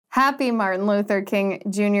Happy Martin Luther King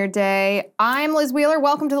Jr. Day. I'm Liz Wheeler.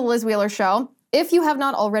 Welcome to the Liz Wheeler Show. If you have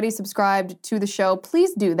not already subscribed to the show,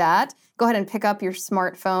 please do that. Go ahead and pick up your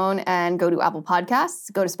smartphone and go to Apple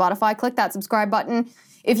Podcasts, go to Spotify, click that subscribe button.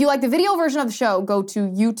 If you like the video version of the show, go to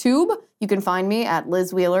YouTube. You can find me at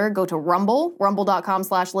Liz Wheeler. Go to Rumble,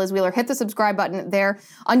 rumble.com/Liz Wheeler. Hit the subscribe button there.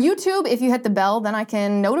 On YouTube, if you hit the bell, then I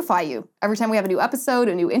can notify you every time we have a new episode,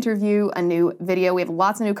 a new interview, a new video. We have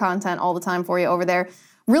lots of new content all the time for you over there.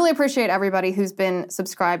 Really appreciate everybody who's been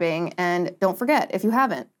subscribing. And don't forget, if you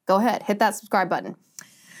haven't, go ahead, hit that subscribe button.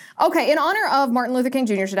 Okay, in honor of Martin Luther King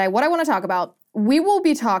Jr. today, what I want to talk about, we will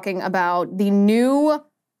be talking about the new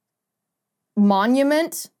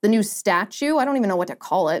monument, the new statue, I don't even know what to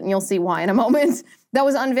call it, and you'll see why in a moment, that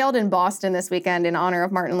was unveiled in Boston this weekend in honor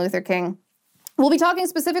of Martin Luther King. We'll be talking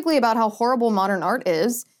specifically about how horrible modern art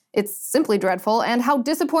is. It's simply dreadful, and how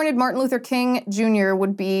disappointed Martin Luther King Jr.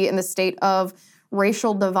 would be in the state of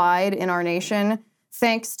racial divide in our nation,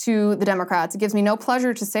 thanks to the Democrats. It gives me no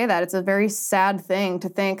pleasure to say that. It's a very sad thing to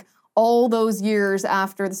think all those years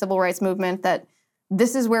after the civil rights movement that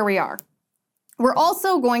this is where we are. We're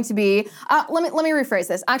also going to be, let me rephrase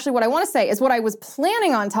this. Actually, what I want to say is what I was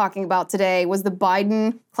planning on talking about today was the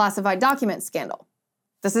Biden classified document scandal.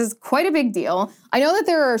 This is quite a big deal. I know that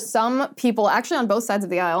there are some people, actually on both sides of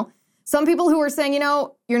the aisle, some people who are saying,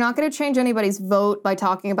 you're not going to change anybody's vote by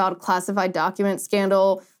talking about a classified document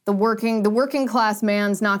scandal. The working class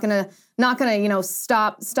man's not gonna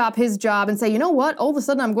stop his job and say, you know what? All of a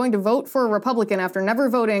sudden I'm going to vote for a Republican after never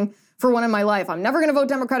voting for one in my life. I'm never going to vote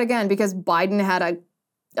Democrat again because Biden had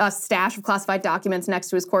a stash of classified documents next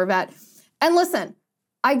to his Corvette. And listen,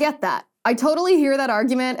 I get that. I totally hear that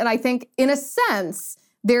argument, and I think in a sense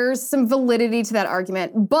there's some validity to that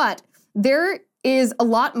argument. But there is a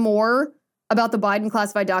lot more about the Biden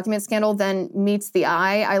classified document scandal than meets the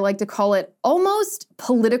eye. I like to call it almost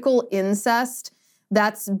political incest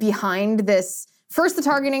that's behind this. First, the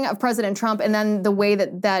targeting of President Trump, and then the way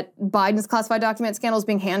that Biden's classified document scandal is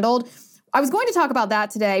being handled. I was going to talk about that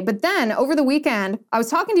today, but then over the weekend, I was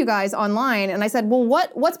talking to you guys online, and I said, well,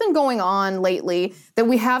 what's been going on lately that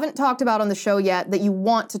we haven't talked about on the show yet that you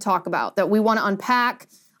want to talk about, that we want to unpack,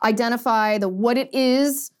 identify the what it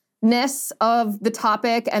is-ness of the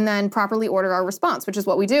topic, and then properly order our response, which is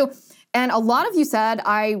what we do. And a lot of you said,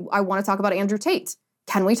 I want to talk about Andrew Tate.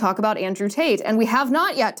 Can we talk about Andrew Tate? And we have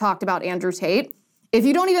not yet talked about Andrew Tate. If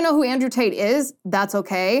you don't even know who Andrew Tate is, that's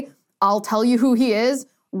okay. I'll tell you who he is,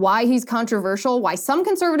 why he's controversial, why some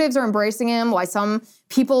conservatives are embracing him, why some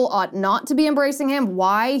people ought not to be embracing him,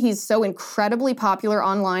 why he's so incredibly popular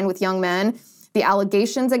online with young men, the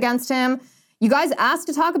allegations against him. You guys asked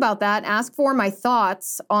to talk about that, asked for my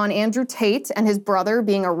thoughts on Andrew Tate and his brother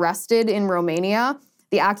being arrested in Romania,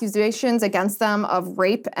 the accusations against them of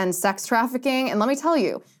rape and sex trafficking. And let me tell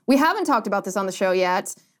you, we haven't talked about this on the show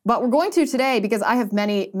yet, but we're going to today because I have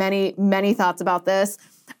many, many, many thoughts about this.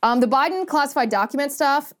 The Biden classified document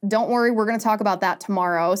stuff, don't worry, we're going to talk about that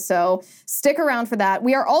tomorrow, so stick around for that.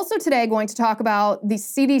 We are also today going to talk about the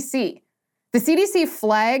CDC. The CDC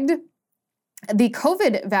flagged the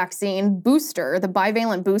COVID vaccine booster, the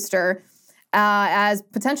bivalent booster, as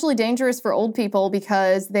potentially dangerous for old people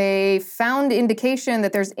because they found indication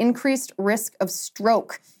that there's increased risk of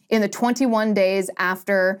stroke in the 21 days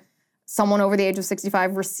after someone over the age of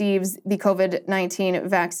 65 receives the COVID-19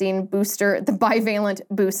 vaccine booster, the bivalent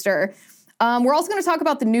booster. We're also going to talk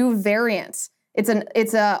about the new variant. It's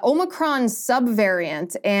a Omicron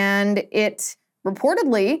subvariant, and it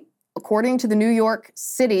reportedly, according to the New York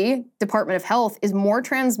City Department of Health, is more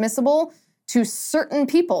transmissible to certain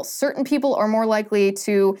people. Certain people are more likely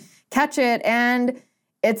to catch it, and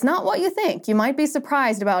it's not what you think. You might be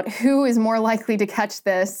surprised about who is more likely to catch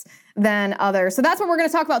this than others. So that's what we're going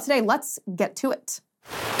to talk about today. Let's get to it.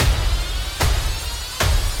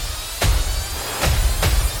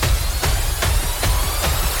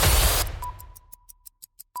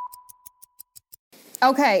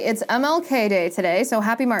 Okay, it's MLK Day today, so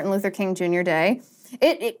happy Martin Luther King Jr. Day.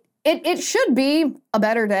 It should be a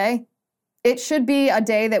better day. It should be a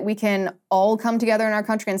day that we can all come together in our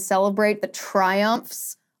country and celebrate the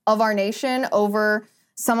triumphs of our nation over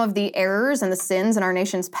some of the errors and the sins in our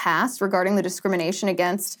nation's past regarding the discrimination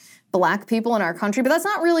against Black people in our country. But that's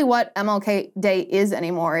not really what MLK Day is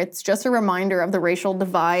anymore. It's just a reminder of the racial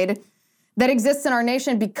divide that exists in our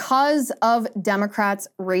nation because of Democrats'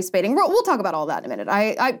 race baiting. We'll talk about all that in a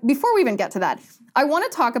minute. Before we even get to that, I want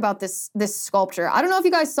to talk about this sculpture. I don't know if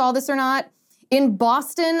you guys saw this or not. In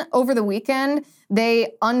Boston over the weekend,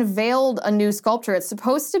 they unveiled a new sculpture. It's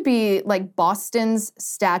supposed to be like Boston's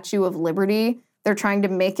Statue of Liberty. They're trying to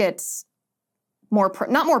make it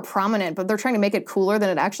not more prominent, but they're trying to make it cooler than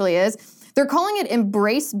it actually is. They're calling it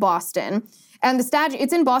Embrace Boston. And the statue,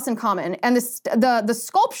 it's in Boston Common. And the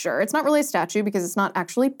sculpture, it's not really a statue because it's not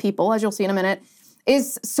actually people, as you'll see in a minute,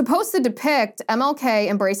 is supposed to depict MLK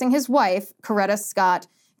embracing his wife, Coretta Scott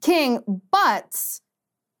King, but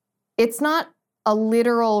it's not a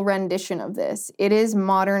literal rendition of this. It is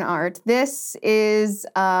modern art. This is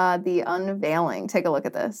the unveiling. Take a look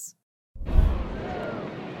at this.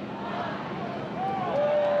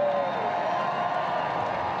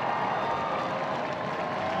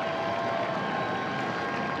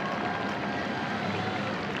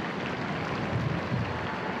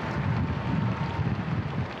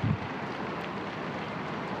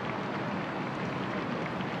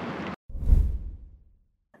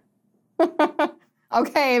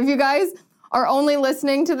 Okay, if you guys are only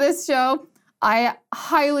listening to this show, I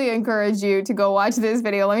highly encourage you to go watch this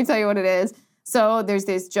video. Let me tell you what it is. So there's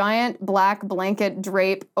this giant black blanket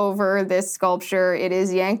drape over this sculpture. It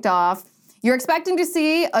is yanked off. You're expecting to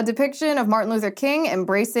see a depiction of Martin Luther King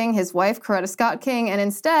embracing his wife, Coretta Scott King, and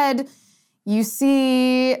instead you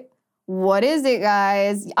see, what is it,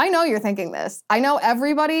 guys? I know you're thinking this. I know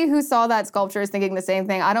everybody who saw that sculpture is thinking the same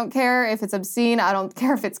thing. I don't care if it's obscene. I don't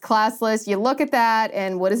care if it's classless. You look at that,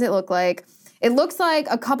 and what does it look like? It looks like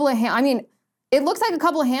a couple of hands. It looks like a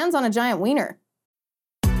couple of hands on a giant wiener.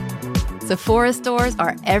 Sephora stores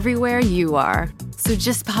are everywhere you are. So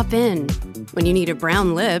just pop in when you need a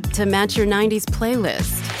brown lip to match your 90s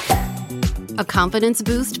playlist. A confidence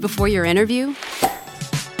boost before your interview?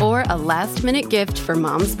 Or a last-minute gift for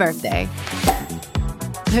mom's birthday.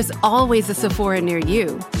 There's always a Sephora near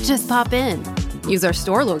you. Just pop in. Use our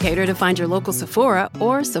store locator to find your local Sephora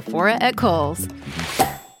or Sephora at Kohl's.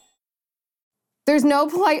 There's no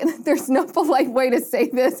polite way to say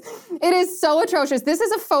this. It is so atrocious. This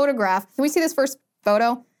is a photograph. Can we see this first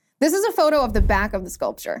photo? This is a photo of the back of the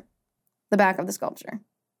sculpture. The back of the sculpture.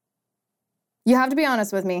 You have to be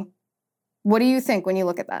honest with me. What do you think when you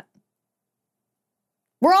look at that?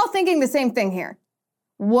 We're all thinking the same thing here.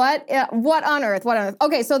 What on earth? What on earth?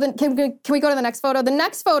 Okay, so then can we go to the next photo? The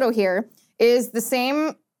next photo here is the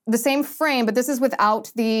same frame, but this is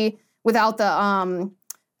without the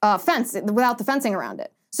fence, without the fencing around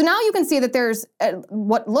it. So now you can see that there's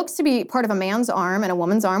what looks to be part of a man's arm and a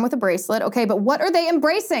woman's arm with a bracelet. Okay, but what are they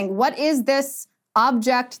embracing? What is this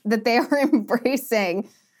object that they are embracing?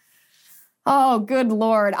 Oh, good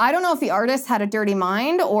Lord. I don't know if the artist had a dirty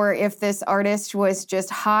mind or if this artist was just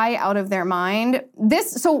high out of their mind.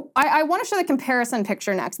 I want to show the comparison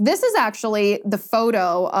picture next. This is actually the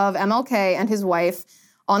photo of MLK and his wife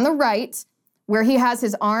on the right, where he has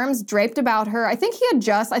his arms draped about her. I think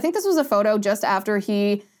this was a photo just after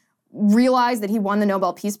he realized that he won the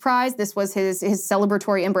Nobel Peace Prize. This was his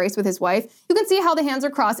celebratory embrace with his wife. You can see how the hands are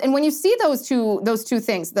crossed. And when you see those two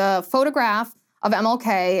things, the photograph of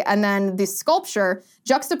MLK and then the sculpture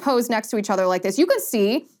juxtaposed next to each other like this, you can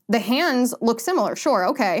see the hands look similar. Sure,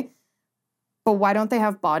 okay. But why don't they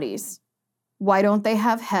have bodies? Why don't they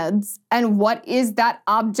have heads? And what is that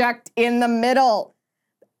object in the middle?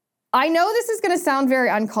 I know this is going to sound very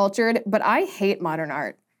uncultured, but I hate modern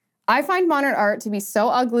art. I find modern art to be so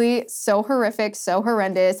ugly, so horrific, so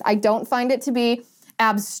horrendous. I don't find it to be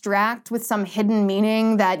abstract with some hidden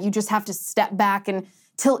meaning that you just have to step back and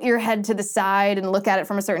tilt your head to the side and look at it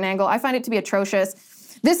from a certain angle. I find it to be atrocious.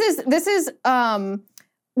 This is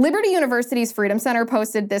Liberty University's Freedom Center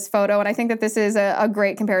posted this photo, and I think that this is a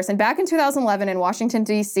great comparison. Back in 2011 in Washington,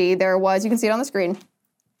 D.C., you can see it on the screen,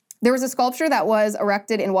 there was a sculpture that was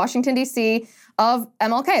erected in Washington, D.C. of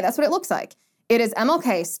MLK. That's what it looks like. It is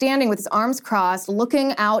MLK standing with his arms crossed,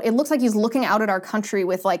 looking out. It looks like he's looking out at our country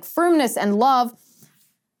with like firmness and love.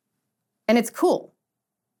 And it's cool.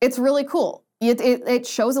 It's really cool. It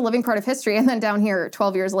shows a living part of history. And then down here,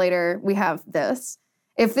 12 years later, we have this.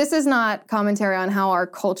 If this is not commentary on how our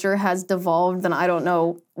culture has devolved, then I don't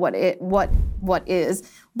know what is.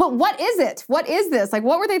 But what is it? What is this? Like,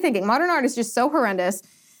 what were they thinking? Modern art is just so horrendous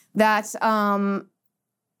that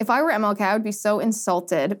if I were MLK, I would be so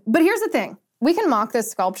insulted. But here's the thing. We can mock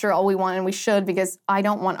this sculpture all we want, and we should, because I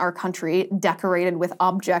don't want our country decorated with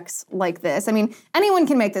objects like this. I mean, anyone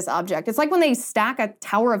can make this object. It's like when they stack a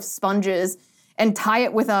tower of sponges and tie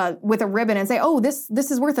it with a ribbon and say, oh, this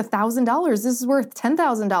is worth $1,000. This is worth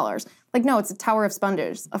 $10,000. Like, no, it's a tower of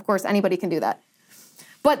sponges. Of course, anybody can do that.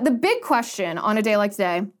 But the big question on a day like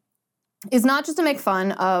today is not just to make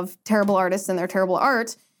fun of terrible artists and their terrible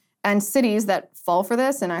art and cities that fall for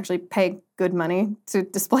this and actually pay good money to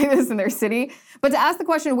display this in their city, but to ask the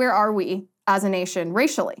question, where are we as a nation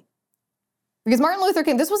racially? Because Martin Luther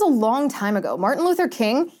King, this was a long time ago. Martin Luther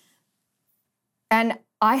King, and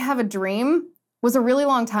I have a dream was a really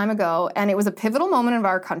long time ago, and it was a pivotal moment of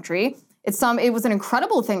our country. It was an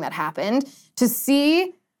incredible thing that happened to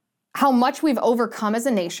see how much we've overcome as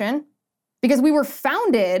a nation, because we were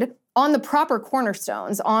founded on the proper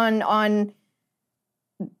cornerstones, on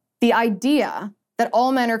the idea that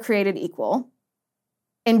all men are created equal,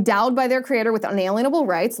 endowed by their creator with unalienable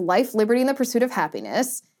rights, life, liberty, and the pursuit of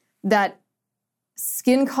happiness, that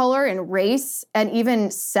skin color and race and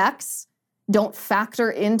even sex don't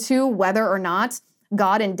factor into whether or not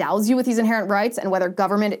God endows you with these inherent rights and whether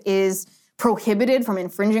government is prohibited from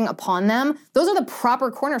infringing upon them. Those are the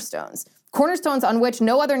proper cornerstones on which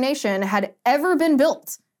no other nation had ever been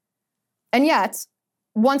built. And yet,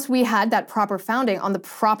 once we had that proper founding on the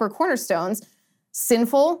proper cornerstones,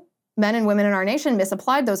 sinful men and women in our nation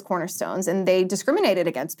misapplied those cornerstones, and they discriminated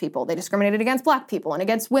against people. They discriminated against Black people and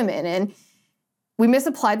against women, and we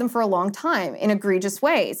misapplied them for a long time in egregious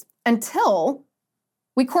ways until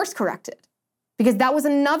we course corrected, because that was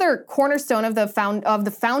another cornerstone of the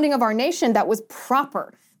founding of our nation that was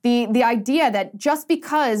proper. The idea that just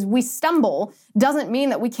because we stumble doesn't mean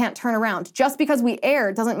that we can't turn around. Just because we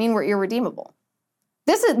err doesn't mean we're irredeemable.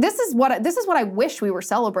 This is what I wish we were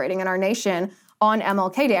celebrating in our nation on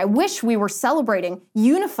MLK Day. I wish we were celebrating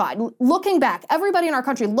unified, looking back, everybody in our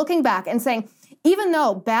country looking back and saying, even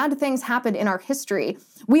though bad things happened in our history,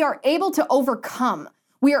 we are able to overcome.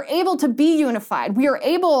 We are able to be unified. We are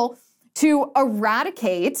able to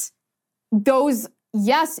eradicate those,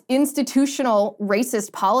 yes, institutional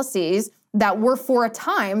racist policies that were for a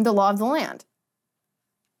time the law of the land.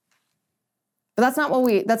 But that's not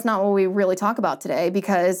what we really talk about today,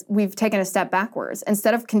 because we've taken a step backwards.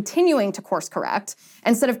 Instead of continuing to course correct,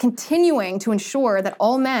 instead of continuing to ensure that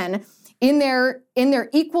all men in their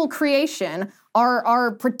equal creation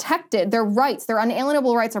are protected, their rights, their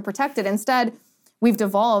unalienable rights are protected. Instead, we've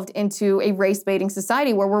devolved into a race-baiting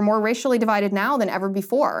society where we're more racially divided now than ever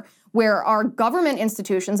before, where our government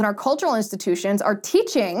institutions and our cultural institutions are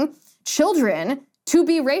teaching children to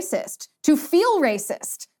be racist, to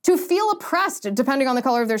feel oppressed, depending on the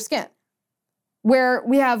color of their skin, where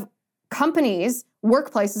we have companies,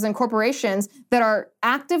 workplaces, and corporations that are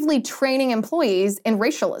actively training employees in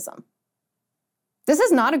racialism. This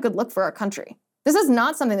is not a good look for our country. This is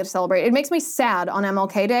not something to celebrate. It makes me sad on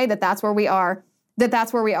MLK Day that that's where we are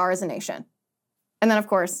as a nation. And then, of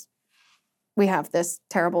course, we have this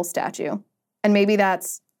terrible statue. And maybe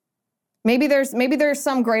there's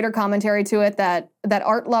some greater commentary to it that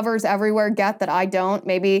art lovers everywhere get that I don't.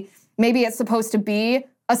 Maybe it's supposed to be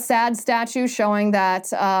a sad statue showing that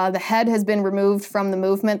the head has been removed from the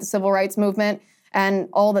movement, the civil rights movement, and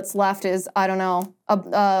all that's left is, I don't know,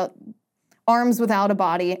 arms without a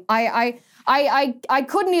body. I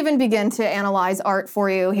couldn't even begin to analyze art for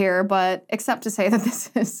you here, but except to say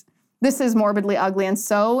that this is morbidly ugly, and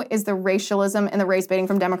so is the racialism and the race baiting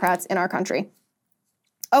from Democrats in our country.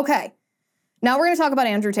 Okay, now we're going to talk about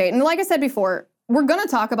Andrew Tate. And like I said before, we're going to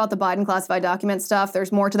talk about the Biden classified document stuff.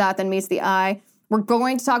 There's more to that than meets the eye. We're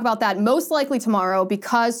going to talk about that most likely tomorrow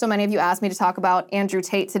because so many of you asked me to talk about Andrew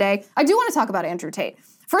Tate today. I do want to talk about Andrew Tate.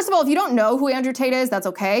 First of all, if you don't know who Andrew Tate is, that's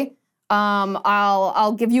okay.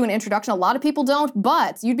 I'll give you an introduction. A lot of people don't,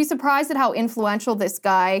 but you'd be surprised at how influential this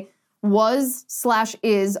guy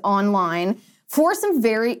was/is online for some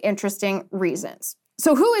very interesting reasons.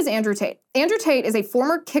 So who is Andrew Tate? Andrew Tate is a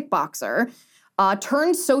former kickboxer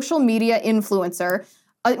turned social media influencer,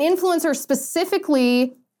 an influencer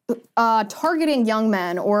specifically targeting young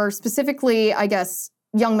men, or specifically, I guess,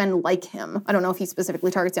 young men like him. I don't know if he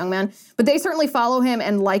specifically targets young men, but they certainly follow him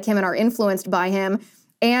and like him and are influenced by him.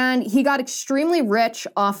 And he got extremely rich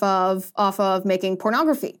off of making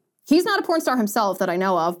pornography. He's not a porn star himself that I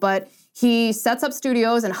know of, but he sets up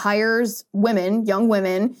studios and hires women, young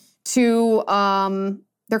women, to,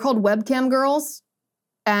 they're called webcam girls,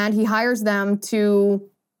 and he hires them to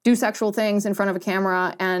do sexual things in front of a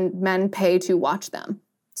camera, and men pay to watch them.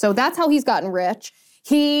 So that's how he's gotten rich.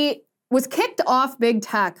 He was kicked off big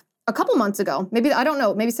tech a couple months ago, maybe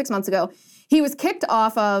 6 months ago. He was kicked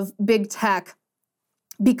off of big tech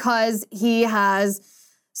because he has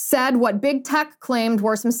said what big tech claimed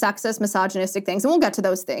were some sexist, misogynistic things. And we'll get to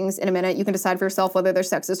those things in a minute. You can decide for yourself whether they're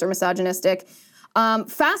sexist or misogynistic.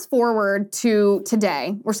 Fast forward to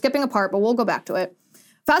today. We're skipping a part, but we'll go back to it.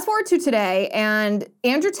 Fast forward to today, and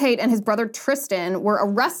Andrew Tate and his brother Tristan were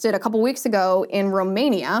arrested a couple weeks ago in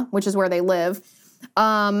Romania, which is where they live.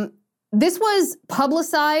 This was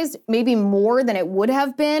publicized maybe more than it would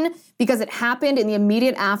have been because it happened in the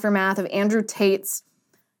immediate aftermath of Andrew Tate's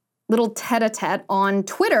little tete-a-tete on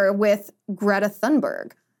Twitter with Greta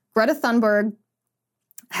Thunberg. Greta Thunberg,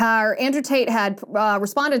 Andrew Tate had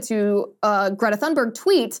responded to Greta Thunberg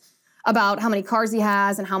tweet about how many cars he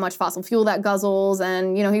has and how much fossil fuel that guzzles.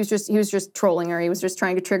 And, he was just trolling her. He was just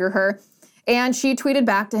trying to trigger her. And she tweeted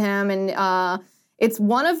back to him, and it's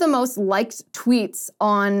one of the most liked tweets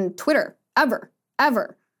on Twitter ever.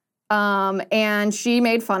 And she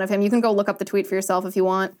made fun of him. You can go look up the tweet for yourself if you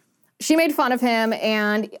want. She made fun of him,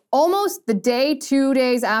 and almost the day, 2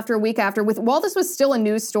 days after, a week after, while this was still a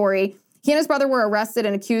news story, he and his brother were arrested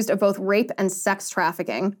and accused of both rape and sex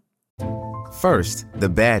trafficking. First, the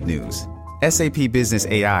bad news. SAP Business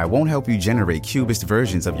AI won't help you generate cubist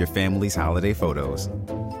versions of your family's holiday photos.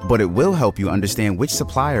 But it will help you understand which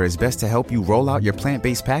supplier is best to help you roll out your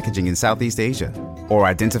plant-based packaging in Southeast Asia, or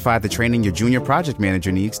identify the training your junior project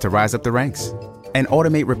manager needs to rise up the ranks, and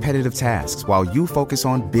automate repetitive tasks while you focus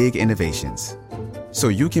on big innovations, so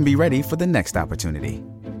you can be ready for the next opportunity.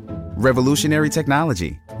 Revolutionary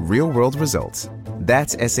technology, real-world results.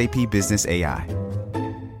 That's SAP Business AI.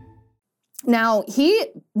 Now, he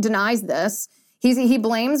denies this. He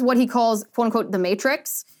blames what he calls, quote unquote, the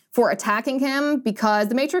Matrix for attacking him, because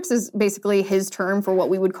the Matrix is basically his term for what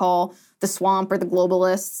we would call the swamp or the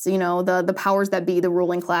globalists, the powers that be, the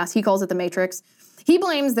ruling class. He calls it the Matrix. He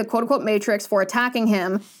blames the quote unquote Matrix for attacking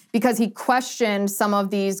him because he questioned some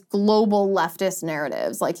of these global leftist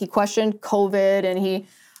narratives. Like he questioned COVID, and he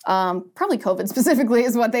probably COVID specifically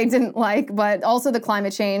is what they didn't like, but also the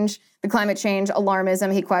climate change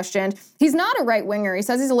alarmism he questioned. He's not a right-winger. He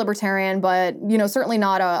says he's a libertarian, but, certainly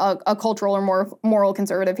not a cultural or more moral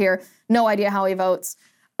conservative here. No idea how he votes.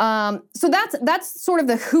 So that's sort of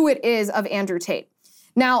the who it is of Andrew Tate.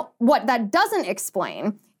 Now, what that doesn't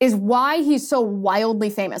explain is why he's so wildly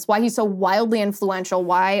famous, why he's so wildly influential,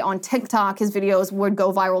 why on TikTok his videos would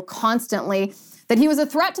go viral constantly, that he was a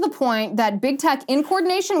threat to the point that big tech, in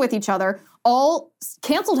coordination with each other, all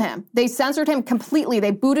canceled him. They censored him completely. They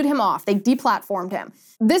booted him off. They deplatformed him.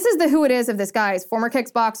 This is the who it is of this guy. He's former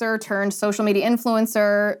kickboxer turned social media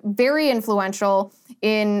influencer, very influential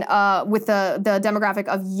in with the demographic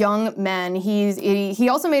of young men. He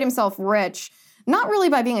also made himself rich, not really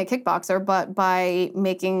by being a kickboxer, but by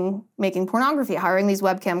making pornography, hiring these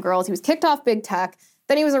webcam girls. He was kicked off big tech.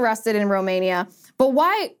 Then he was arrested in Romania. But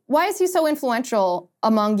why is he so influential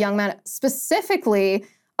among young men, specifically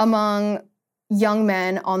among young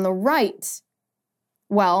men on the right?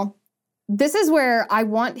 Well, this is where I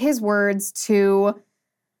want his words to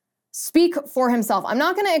speak for himself. I'm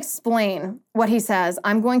not going to explain what he says.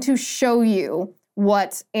 I'm going to show you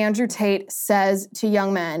what Andrew Tate says to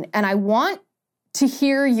young men. And I want to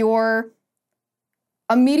hear your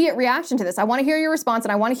immediate reaction to this. I want to hear your response,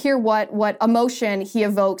 and I want to hear what emotion he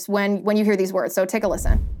evokes when you hear these words. So take a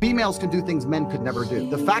listen. Females can do things men could never do.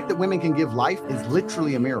 The fact that women can give life is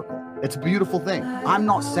literally a miracle. It's a beautiful thing. I'm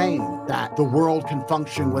not saying that the world can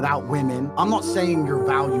function without women. I'm not saying you're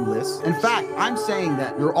valueless. In fact, I'm saying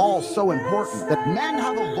that you're all so important that men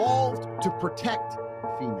have evolved to protect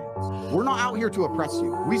females. We're not out here to oppress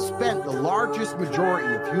you. We spent the largest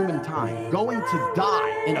majority of human time going to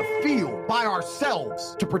die in a field by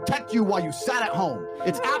ourselves to protect you while you sat at home.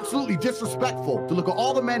 It's absolutely disrespectful to look at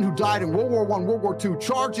all the men who died in World War I, World War II,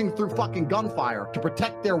 charging through fucking gunfire to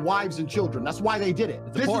protect their wives and children. That's why they did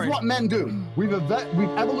it. This is what men do. We've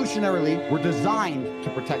evolutionarily, we're designed to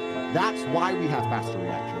protect them. That's why we have faster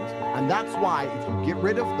reactions. And that's why if you get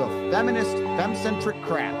rid of the feminist, fem-centric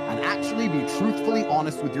crap and actually be truthfully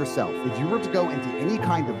honest with yourself, if you were to go into any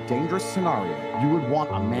kind of dangerous scenario, you would want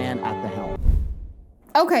a man at the helm.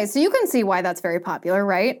 Okay, so you can see why that's very popular,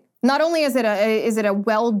 right? Not only is it a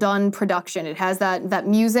well-done production, it has that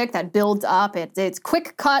music that builds up, it's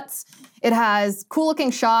quick cuts, it has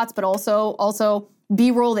cool-looking shots, but also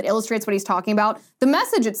B-roll that illustrates what he's talking about. The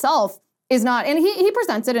message itself is not, and he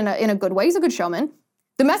presents it in a good way, he's a good showman.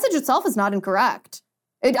 The message itself is not incorrect.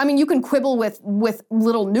 You can quibble with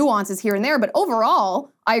little nuances here and there, but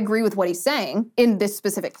overall, I agree with what he's saying in this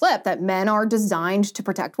specific clip, that men are designed to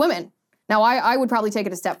protect women. Now, I would probably take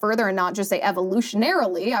it a step further and not just say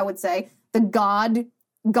evolutionarily. I would say the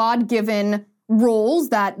God-given roles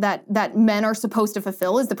that men are supposed to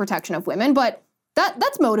fulfill is the protection of women, but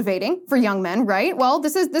that's motivating for young men, right? Well,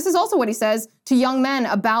 this is also what he says to young men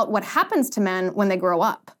about what happens to men when they grow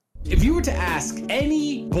up. If you were to ask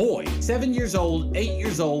any boy, 7 years old, 8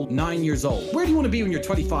 years old, 9 years old, where do you want to be when you're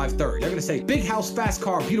 25, 30? They're going to say, big house, fast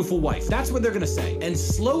car, beautiful wife. That's what they're going to say. And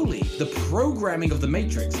slowly, the programming of the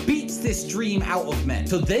Matrix beats this dream out of men.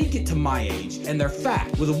 So they get to my age, and they're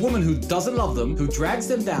fat, with a woman who doesn't love them, who drags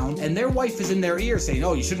them down, and their wife is in their ear saying,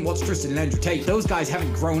 oh, you shouldn't watch Tristan and Andrew Tate. Those guys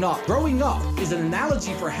haven't grown up. Growing up is an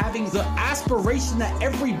analogy for having the aspiration that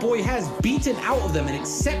every boy has beaten out of them and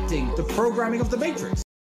accepting the programming of the Matrix.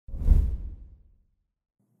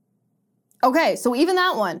 Okay, so even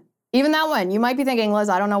that one, Even that one, you might be thinking, Liz,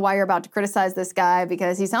 I don't know why you're about to criticize this guy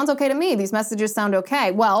because he sounds okay to me. These messages sound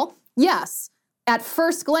okay. Well, yes, at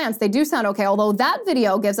first glance, they do sound okay, although that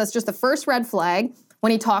video gives us just the first red flag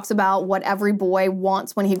when he talks about what every boy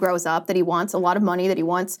wants when he grows up, that he wants a lot of money, that he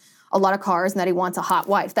wants a lot of cars, and that he wants a hot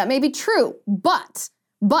wife. That may be true, but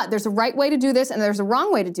there's a right way to do this and there's a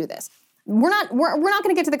wrong way to do this. We're not going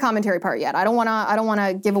to get to the commentary part yet. I don't want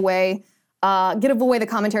to give away the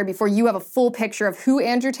commentary before you have a full picture of who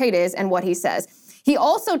Andrew Tate is and what he says. He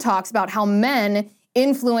also talks about how men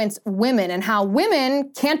influence women and how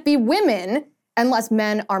women can't be women unless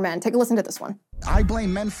men are men. Take a listen to this one. I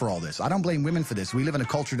blame men for all this. I don't blame women for this. We live in a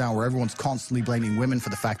culture now where everyone's constantly blaming women for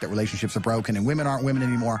the fact that relationships are broken and women aren't women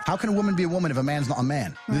anymore. How can a woman be a woman if a man's not a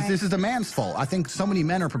man? Right. This is the man's fault. I think so many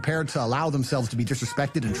men are prepared to allow themselves to be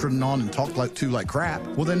disrespected and trodden on and talked like crap.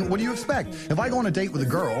 Well, then what do you expect? If I go on a date with a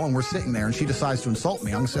girl and we're sitting there and she decides to insult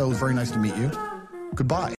me, I'm going to say, oh, it was very nice to meet you.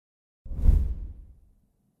 Goodbye.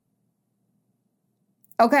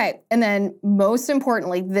 Okay, and then most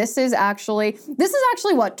importantly, this is actually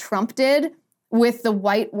what Trump did with the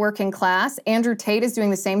white working class. Andrew Tate is doing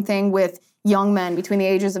the same thing with young men between the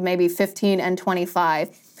ages of maybe 15 and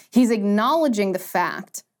 25. He's acknowledging the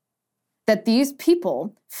fact that these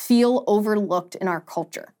people feel overlooked in our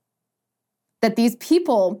culture, that these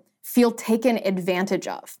people feel taken advantage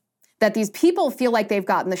of, that these people feel like they've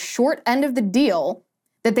gotten the short end of the deal,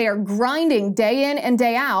 that they are grinding day in and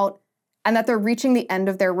day out, and that they're reaching the end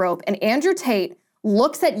of their rope. And Andrew Tate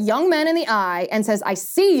looks at young men in the eye and says, I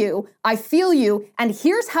see you, I feel you, and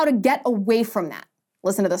here's how to get away from that.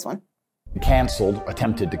 Listen to this one.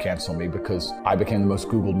 Attempted to cancel me because I became the most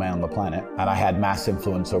Googled man on the planet, and I had mass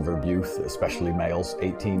influence over youth, especially males,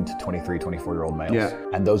 18 to 23, 24-year-old males. Yeah.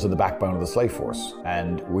 And those are the backbone of the slave force,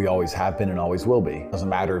 and we always have been and always will be. Doesn't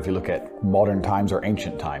matter if you look at modern times or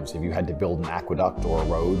ancient times. If you had to build an aqueduct or a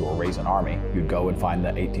road or raise an army, you'd go and find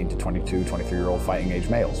the 18 to 22, 23-year-old fighting age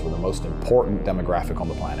males. We're the most important demographic on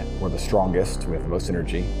the planet. We're the strongest, we have the most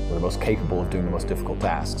energy, we're the most capable of doing the most difficult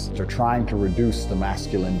tasks. They're trying to reduce the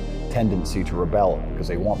masculine tendency to rebel because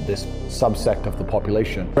they want this subsect of the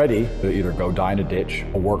population ready to either go die in a ditch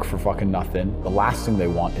or work for fucking nothing. The last thing they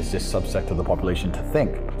want is this subsect of the population to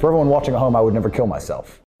think. For everyone watching at home, I would never kill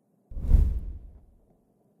myself.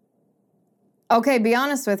 Okay, be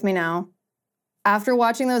honest with me now. After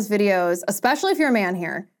watching those videos, especially if you're a man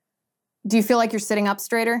here, do you feel like you're sitting up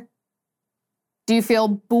straighter? Do you feel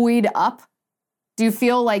buoyed up? Do you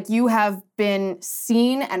feel like you have been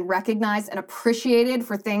seen and recognized and appreciated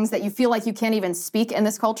for things that you feel like you can't even speak in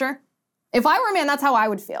this culture? If I were a man, that's how I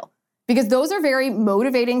would feel. Because those are very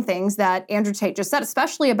motivating things that Andrew Tate just said,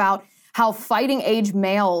 especially about how fighting age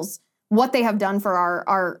males, what they have done for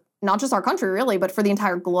our not just our country really, but for the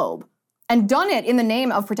entire globe. And done it in the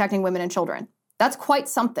name of protecting women and children. That's quite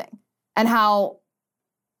something. And how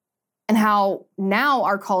now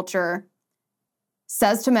our culture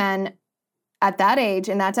says to men at that age,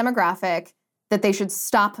 in that demographic, that they should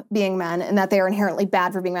stop being men and that they are inherently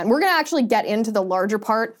bad for being men. We're going to actually get into the larger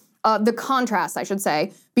part, the contrast, I should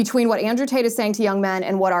say, between what Andrew Tate is saying to young men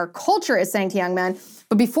and what our culture is saying to young men.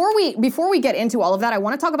 But before we get into all of that, I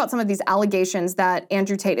want to talk about some of these allegations that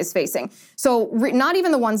Andrew Tate is facing. So not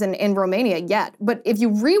even the ones in Romania yet, but if you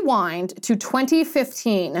rewind to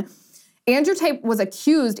 2015, Andrew Tate was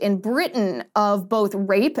accused in Britain of both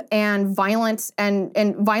rape and violent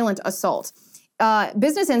assault.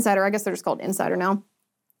 Business Insider, I guess they're just called Insider now.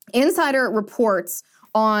 Insider reports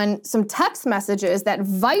on some text messages that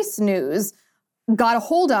Vice News got a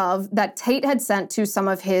hold of that Tate had sent to some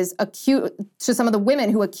of the women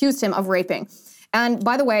who accused him of raping. And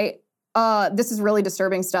by the way, this is really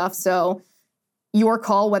disturbing stuff. So your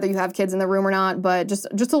call, whether you have kids in the room or not, but just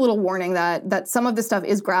a little warning that some of this stuff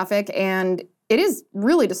is graphic and it is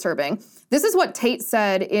really disturbing. This is what Tate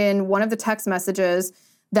said in one of the text messages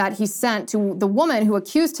that he sent to the woman who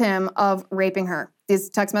accused him of raping her. These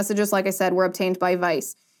text messages, like I said, were obtained by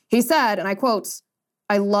Vice. He said, and I quote,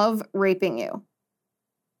 "I love raping you."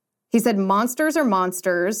 He said, "Monsters are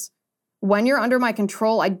monsters. When you're under my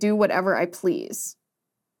control, I do whatever I please."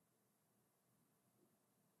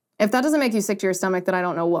 If that doesn't make you sick to your stomach, then I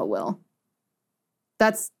don't know what will.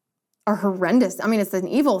 That's a horrendous, it's an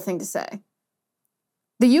evil thing to say.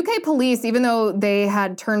 The UK police, even though these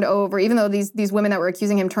women that were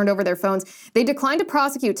accusing him turned over their phones, they declined to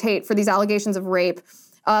prosecute Tate for these allegations of rape.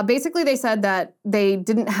 Basically, they said that they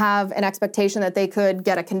didn't have an expectation that they could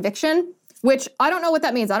get a conviction, which I don't know what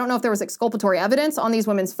that means. I don't know if there was exculpatory evidence on these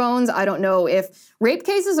women's phones. I don't know if rape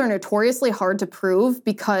cases are notoriously hard to prove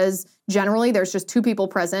because generally there's just two people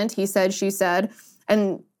present, he said, she said,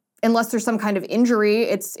 and unless there's some kind of injury,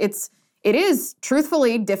 it's it is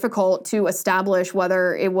truthfully difficult to establish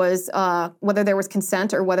whether it was whether there was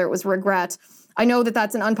consent or whether it was regret. I know that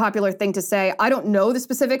that's an unpopular thing to say. I don't know the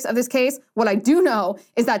specifics of this case. What I do know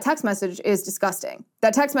is that text message is disgusting.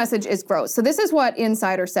 That text message is gross. So this is what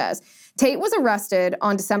Insider says. Tate was arrested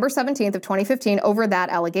on December 17th of 2015 over that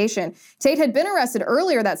allegation. Tate had been arrested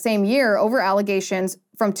earlier that same year over allegations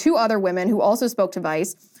from two other women who also spoke to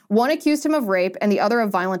Vice. One accused him of rape and the other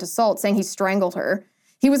of violent assault, saying he strangled her.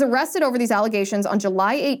 He was arrested over these allegations on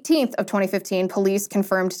July 18th of 2015, police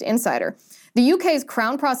confirmed to Insider. The UK's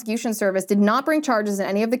Crown Prosecution Service did not bring charges in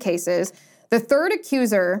any of the cases. The third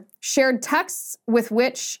accuser shared texts with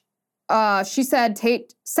which she said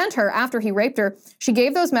Tate sent her after he raped her. She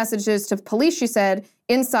gave those messages to police, she said.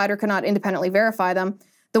 Insider could not independently verify them.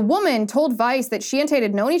 The woman told Vice that she and Tate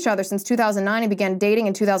had known each other since 2009 and began dating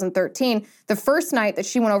in 2013. The first night that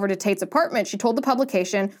she went over to Tate's apartment, she told the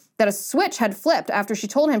publication that a switch had flipped after she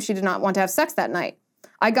told him she did not want to have sex that night.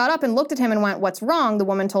 I got up and looked at him and went, "What's wrong?" The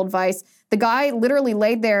woman told Vice. The guy literally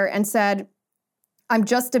laid there and said, "I'm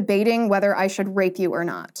just debating whether I should rape you or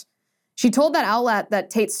not." She told that outlet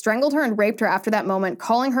that Tate strangled her and raped her after that moment,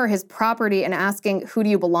 calling her his property and asking, "Who do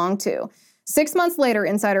you belong to?" 6 months later,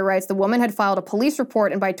 Insider writes, the woman had filed a police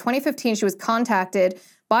report, and by 2015, she was contacted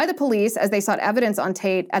by the police as they sought evidence on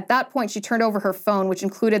Tate. At that point, she turned over her phone, which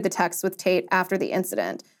included the texts with Tate after the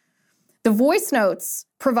incident. The voice notes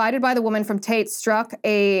provided by the woman from Tate struck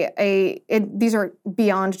these are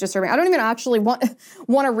beyond disturbing. I don't even actually want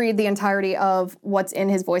to read the entirety of what's in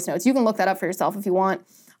his voice notes. You can look that up for yourself if you want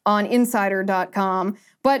on insider.com.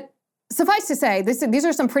 But suffice to say, these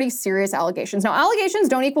are some pretty serious allegations. Now, allegations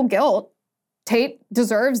don't equal guilt. Tate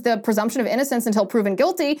deserves the presumption of innocence until proven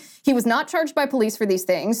guilty. He was not charged by police for these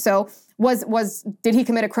things. So did he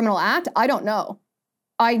commit a criminal act? I don't know.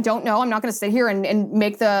 I'm not going to sit here and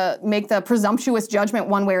make the presumptuous judgment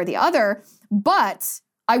one way or the other. But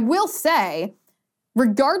I will say,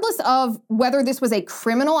 regardless of whether this was a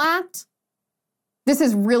criminal act, this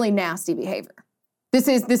is really nasty behavior. This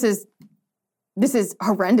is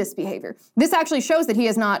horrendous behavior. This actually shows that he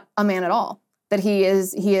is not a man at all, that he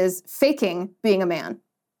is faking being a man.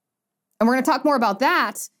 And we're going to talk more about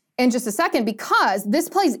that in just a second, because this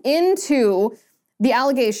plays into the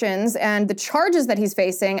allegations and the charges that he's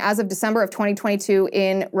facing as of December of 2022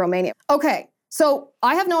 in Romania. Okay, so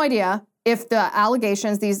I have no idea if the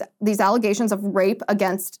allegations, these allegations of rape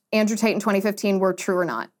against Andrew Tate in 2015 were true or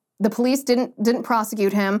not. The police didn't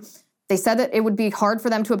prosecute him. They said that it would be hard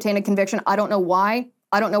for them to obtain a conviction. I don't know why.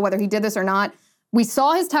 I don't know whether he did this or not. We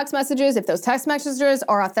saw his text messages. If those text messages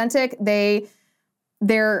are authentic,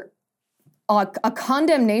 they're a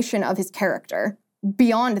condemnation of his character.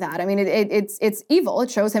 Beyond that, I mean, it's evil.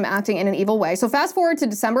 It shows him acting in an evil way. So fast forward to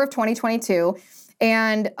December of 2022,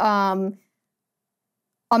 and a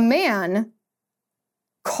man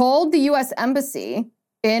called the U.S. Embassy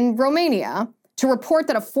in Romania to report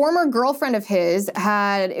that a former girlfriend of his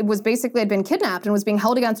had been kidnapped and was being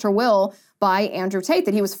held against her will by Andrew Tate,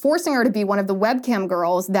 that he was forcing her to be one of the webcam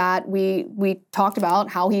girls that we talked about,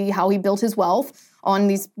 how he built his wealth on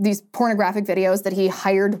these pornographic videos that he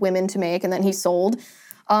hired women to make and then he sold.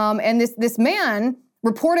 And this man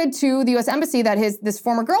reported to the U.S. Embassy that this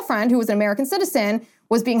former girlfriend, who was an American citizen,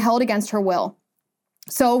 was being held against her will.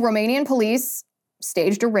 So Romanian police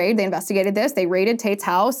staged a raid. They investigated this. They raided Tate's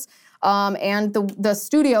house and the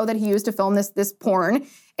studio that he used to film this porn.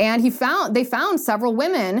 And they found several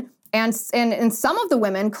women, and some of the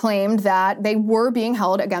women claimed that they were being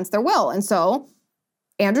held against their will. And so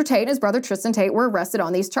Andrew Tate and his brother Tristan Tate were arrested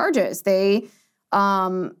on these charges. They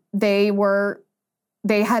are in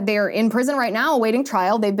prison right now awaiting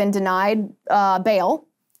trial. They've been denied bail.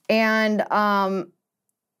 And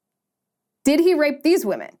did he rape these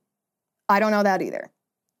women? I don't know that either.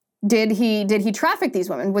 Did he traffic these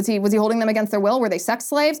women? Was he holding them against their will? Were they sex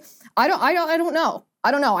slaves? I don't know.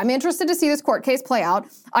 I'm interested to see this court case play out.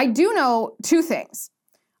 I do know two things.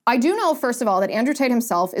 I do know, first of all, that Andrew Tate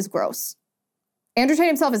himself is gross. Andrew Tate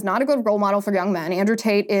himself is not a good role model for young men. Andrew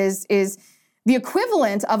Tate is the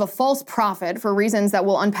equivalent of a false prophet for reasons that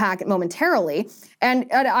we'll unpack momentarily. And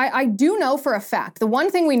I do know for a fact, the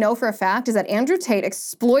one thing we know for a fact is that Andrew Tate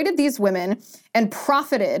exploited these women and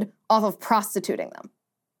profited off of prostituting them.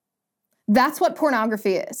 That's what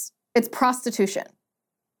pornography is. It's prostitution.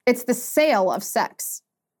 It's the sale of sex.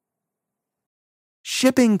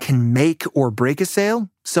 Shipping can make or break a sale,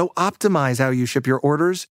 so optimize how you ship your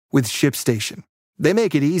orders with ShipStation. They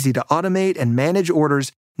make it easy to automate and manage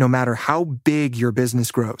orders no matter how big your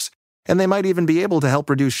business grows. And they might even be able to help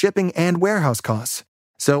reduce shipping and warehouse costs.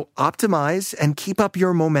 So optimize and keep up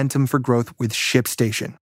your momentum for growth with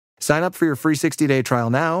ShipStation. Sign up for your free 60-day trial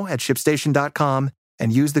now at ShipStation.com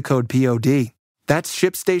and use the code POD. That's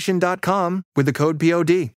ShipStation.com with the code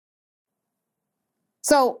POD.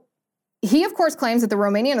 So he, of course, claims that the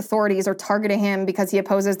Romanian authorities are targeting him because he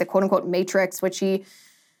opposes the quote-unquote matrix, which he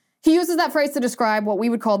uses that phrase to describe what we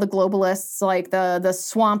would call the globalists, like the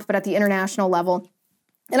swamp, but at the international level.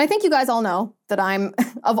 And I think you guys all know that I'm,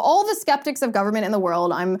 of all the skeptics of government in the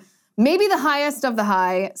world, I'm maybe the highest of the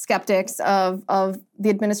high skeptics of the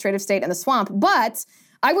administrative state and the swamp. But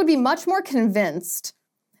I would be much more convinced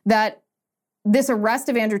that this arrest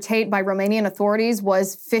of Andrew Tate by Romanian authorities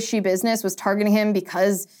was fishy business, was targeting him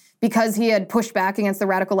because he had pushed back against the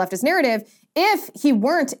radical leftist narrative, if he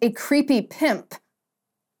weren't a creepy pimp.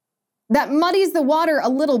 That muddies the water a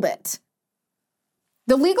little bit.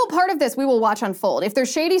 The legal part of this we will watch unfold. If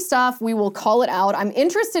there's shady stuff, we will call it out. I'm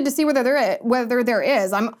interested to see whether there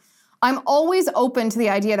is. I'm always open to the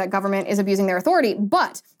idea that government is abusing their authority.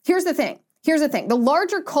 But here's the thing. The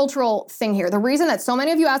larger cultural thing here, the reason that so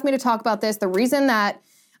many of you asked me to talk about this, the reason that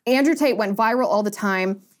Andrew Tate went viral all the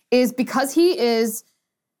time is because he is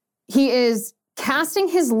casting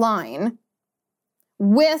his line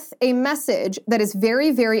with a message that is very,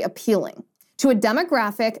 very appealing to a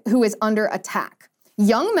demographic who is under attack.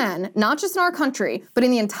 Young men, not just in our country, but in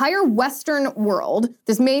the entire Western world,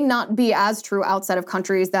 this may not be as true outside of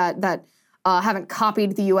countries that haven't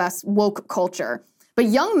copied the US woke culture, but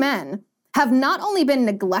young men have not only been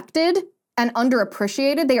neglected and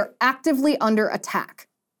underappreciated, they are actively under attack.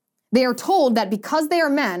 They are told that because they are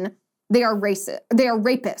men, they are racist, they are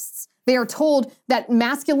rapists. They are told that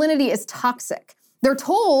masculinity is toxic. They're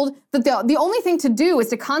told that the only thing to do is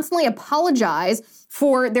to constantly apologize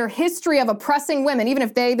for their history of oppressing women, even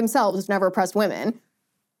if they themselves have never oppressed women,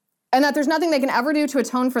 and that there's nothing they can ever do to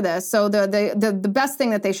atone for this. So the best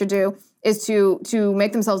thing that they should do is to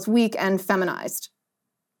make themselves weak and feminized.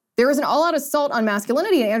 There is an all-out assault on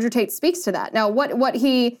masculinity, and Andrew Tate speaks to that. Now, where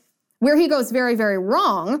he goes very, very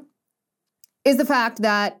wrong is the fact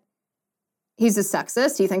that he's a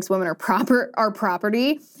sexist. He thinks women are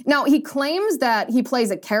property. Now, he claims that he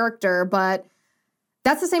plays a character, but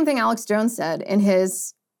that's the same thing Alex Jones said in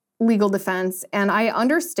his legal defense. And I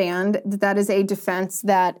understand that that is a defense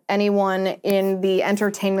that anyone in the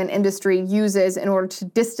entertainment industry uses in order to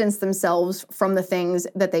distance themselves from the things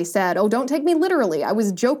that they said. Oh, don't take me literally. I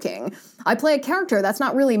was joking. I play a character. That's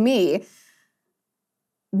not really me.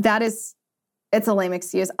 It's a lame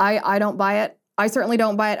excuse. I don't buy it. I certainly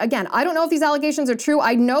don't buy it. Again, I don't know if these allegations are true.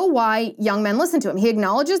 I know why young men listen to him. He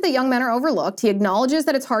acknowledges that young men are overlooked. He acknowledges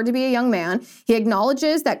that it's hard to be a young man. He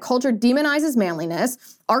acknowledges that culture demonizes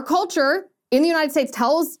manliness. Our culture in the United States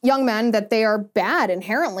tells young men that they are bad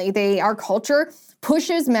inherently. Our culture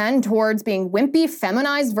pushes men towards being wimpy,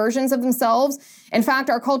 feminized versions of themselves. In fact,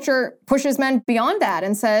 our culture pushes men beyond that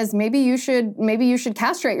and says, maybe you should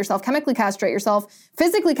castrate yourself, chemically castrate yourself,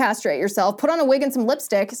 physically castrate yourself, put on a wig and some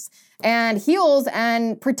lipsticks and heels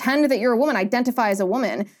and pretend that you're a woman, identify as a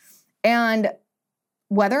woman. And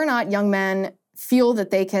whether or not young men feel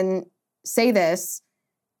that they can say this,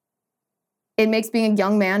 it makes being a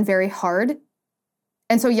young man very hard.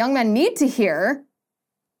 And so young men need to hear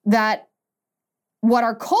that what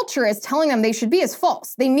our culture is telling them they should be is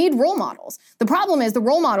false. They need role models. The problem is the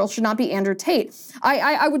role model should not be Andrew Tate.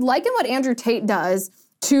 I would liken what Andrew Tate does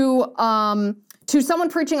to someone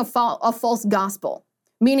preaching a false gospel,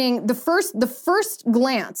 meaning the first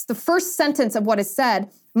glance, the first sentence of what is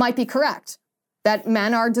said might be correct. That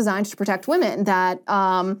men are designed to protect women,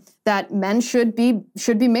 that men should be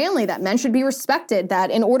manly, that men should be respected,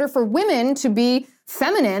 that in order for women to be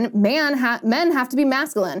feminine, men have to be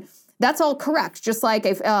masculine. That's all correct. Just like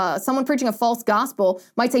if someone preaching a false gospel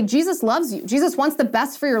might say, Jesus loves you. Jesus wants the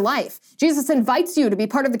best for your life. Jesus invites you to be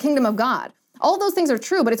part of the kingdom of God. All of those things are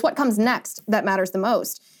true, but it's what comes next that matters the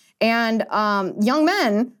most. And young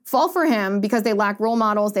men fall for him because they lack role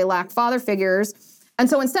models, they lack father figures. And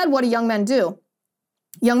so instead, what do young men do?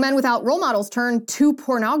 Young men without role models turn to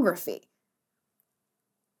pornography.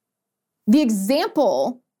 The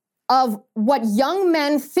example of what young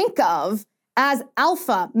men think of as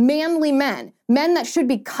alpha, manly men that should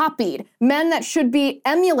be copied, men that should be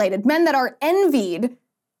emulated, men that are envied,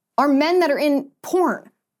 are men that are in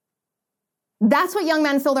porn. That's what young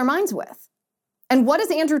men fill their minds with. And what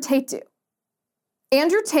does Andrew Tate do?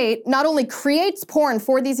 Andrew Tate not only creates porn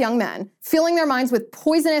for these young men, filling their minds with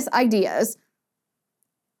poisonous ideas,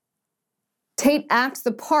 Tate acts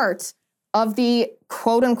the part of the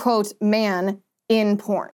quote-unquote man in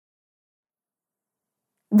porn.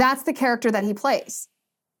 That's the character that he plays.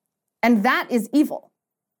 And that is evil.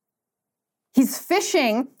 He's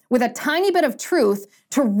fishing with a tiny bit of truth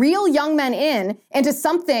to reel young men into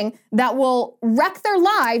something that will wreck their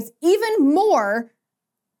lives even more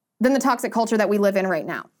than the toxic culture that we live in right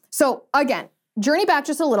now. So again, journey back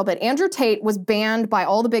just a little bit. Andrew Tate was banned by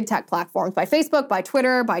all the big tech platforms, by Facebook, by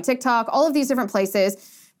Twitter, by TikTok, all of these different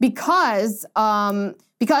places because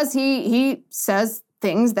he says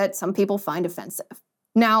things that some people find offensive.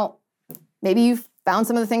 Now, maybe you've found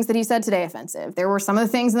some of the things that he said today offensive. There were some of the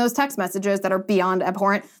things in those text messages that are beyond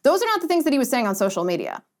abhorrent. Those are not the things that he was saying on social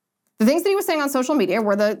media. The things that he was saying on social media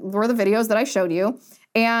were the videos that I showed you.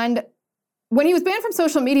 And when he was banned from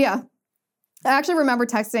social media, I actually remember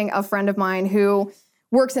texting a friend of mine who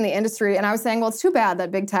works in the industry, and I was saying, well, it's too bad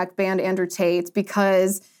that big tech banned Andrew Tate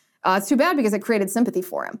because it's too bad because it created sympathy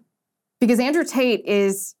for him. Because Andrew Tate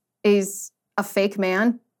is a fake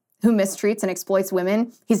man who mistreats and exploits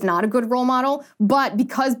women. He's not a good role model, but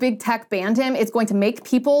because big tech banned him, it's going to make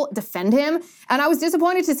people defend him. And I was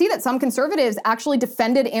disappointed to see that some conservatives actually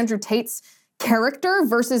defended Andrew Tate's character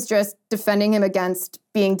versus just defending him against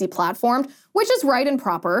being deplatformed, which is right and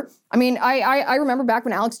proper. I mean, I remember back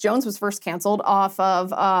when Alex Jones was first canceled off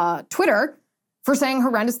of Twitter for saying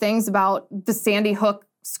horrendous things about the Sandy Hook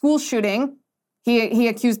school shooting. He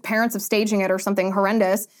accused parents of staging it or something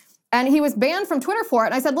horrendous. And he was banned from Twitter for it.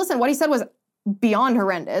 And I said, listen, what he said was beyond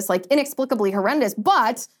horrendous, like inexplicably horrendous,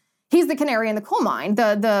 but he's the canary in the coal mine.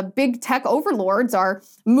 The big tech overlords are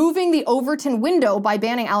moving the Overton window by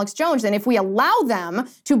banning Alex Jones. And if we allow them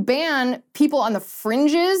to ban people on the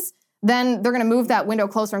fringes, then they're going to move that window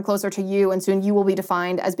closer and closer to you. And soon you will be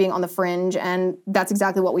defined as being on the fringe. And that's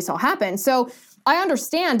exactly what we saw happen. So I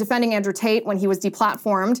understand defending Andrew Tate when he was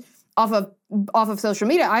deplatformed off of social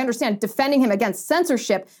media. I understand defending him against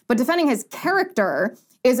censorship, but defending his character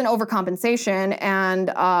is an overcompensation and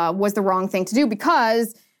was the wrong thing to do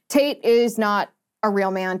because Tate is not a real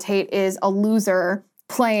man. Tate is a loser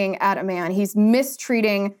playing at a man. He's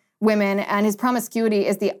mistreating women, and his promiscuity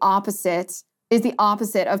is the opposite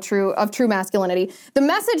of true masculinity. The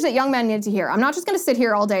message that young men need to hear. I'm not just going to sit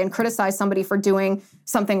here all day and criticize somebody for doing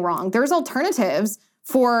something wrong. There's alternatives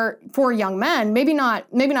for young men, maybe not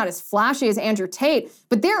as flashy as Andrew Tate,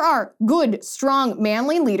 but there are good, strong,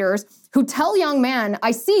 manly leaders who tell young men,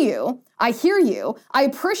 I see you, I hear you, I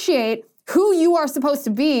appreciate who you are supposed to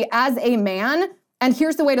be as a man, and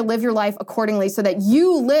here's the way to live your life accordingly so that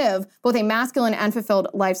you live both a masculine and fulfilled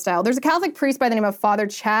lifestyle. There's a Catholic priest by the name of Father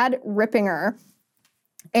Chad Rippinger,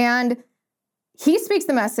 and he speaks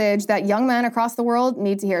the message that young men across the world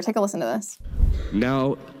need to hear. Take a listen to this.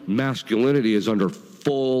 Now, masculinity is under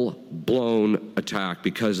full-blown attack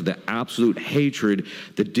because of the absolute hatred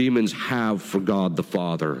that demons have for God the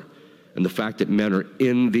Father and the fact that men are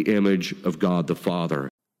in the image of God the Father.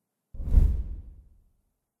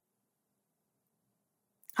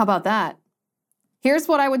 How about that? Here's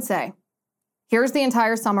what I would say. Here's the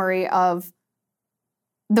entire summary of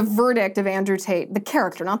the verdict of Andrew Tate, the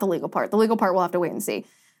character, not the legal part. The legal part we'll have to wait and see.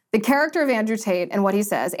 The character of Andrew Tate and what he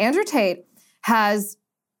says. Andrew Tate has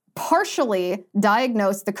partially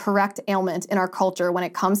diagnosed the correct ailment in our culture when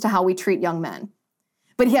it comes to how we treat young men.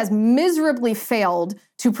 But he has miserably failed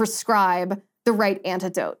to prescribe the right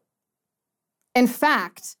antidote. In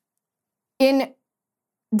fact, in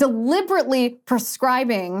deliberately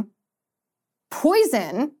prescribing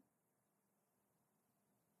poison,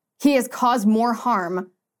 he has caused more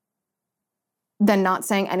harm than not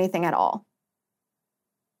saying anything at all.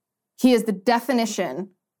 He is the definition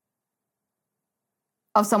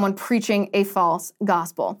of someone preaching a false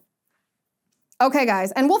gospel. Okay,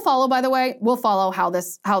 guys, and we'll follow, by the way, we'll follow how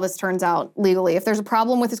this turns out legally. If there's a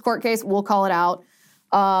problem with his court case, we'll call it out.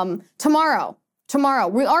 Tomorrow,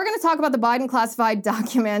 we are going to talk about the Biden classified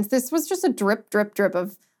documents. This was just a drip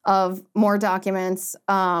of more documents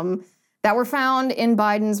that were found in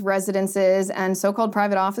Biden's residences and so-called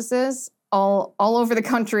private offices all over the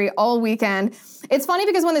country all weekend. It's funny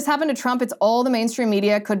because when this happened to Trump, it's all the mainstream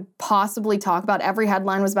media could possibly talk about. Every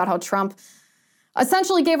headline was about how Trump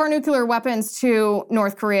essentially gave our nuclear weapons to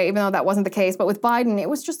North Korea, even though that wasn't the case. But with Biden, it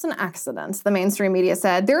was just an accident, the mainstream media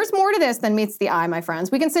said. There's more to this than meets the eye, my friends.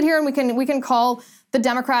 We can sit here and we can call the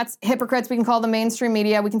Democrats hypocrites. We can call the mainstream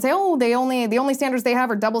media. We can say, oh, the only standards they have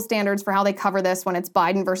are double standards for how they cover this when it's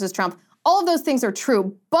Biden versus Trump. All of those things are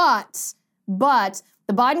true, but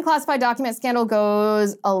the Biden classified document scandal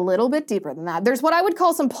goes a little bit deeper than that. There's what I would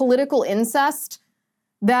call some political incest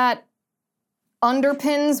that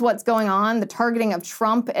underpins what's going on, the targeting of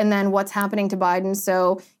Trump and then what's happening to Biden.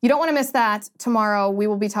 So you don't want to miss that. Tomorrow we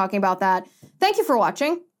will be talking about that. Thank you for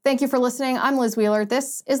watching. Thank you for listening. I'm Liz Wheeler.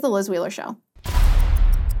 This is The Liz Wheeler Show.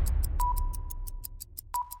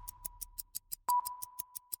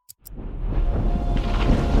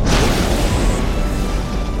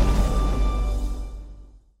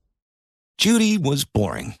 Judy was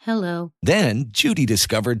boring. Hello. Then Judy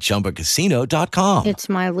discovered ChumbaCasino.com. It's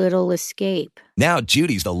my little escape. Now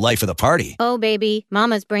Judy's the life of the party. Oh, baby,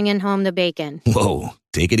 mama's bringing home the bacon. Whoa,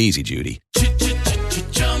 take it easy, Judy.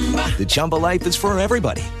 The Chumba life is for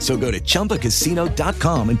everybody. So go to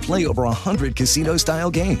ChumbaCasino.com and play over 100 casino-style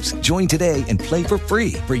games. Join today and play for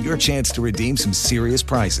free for your chance to redeem some serious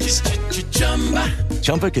prizes.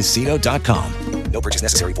 ChumbaCasino.com. No purchase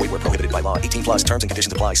necessary. Void where prohibited by law. 18 plus terms and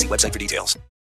conditions apply. See website for details.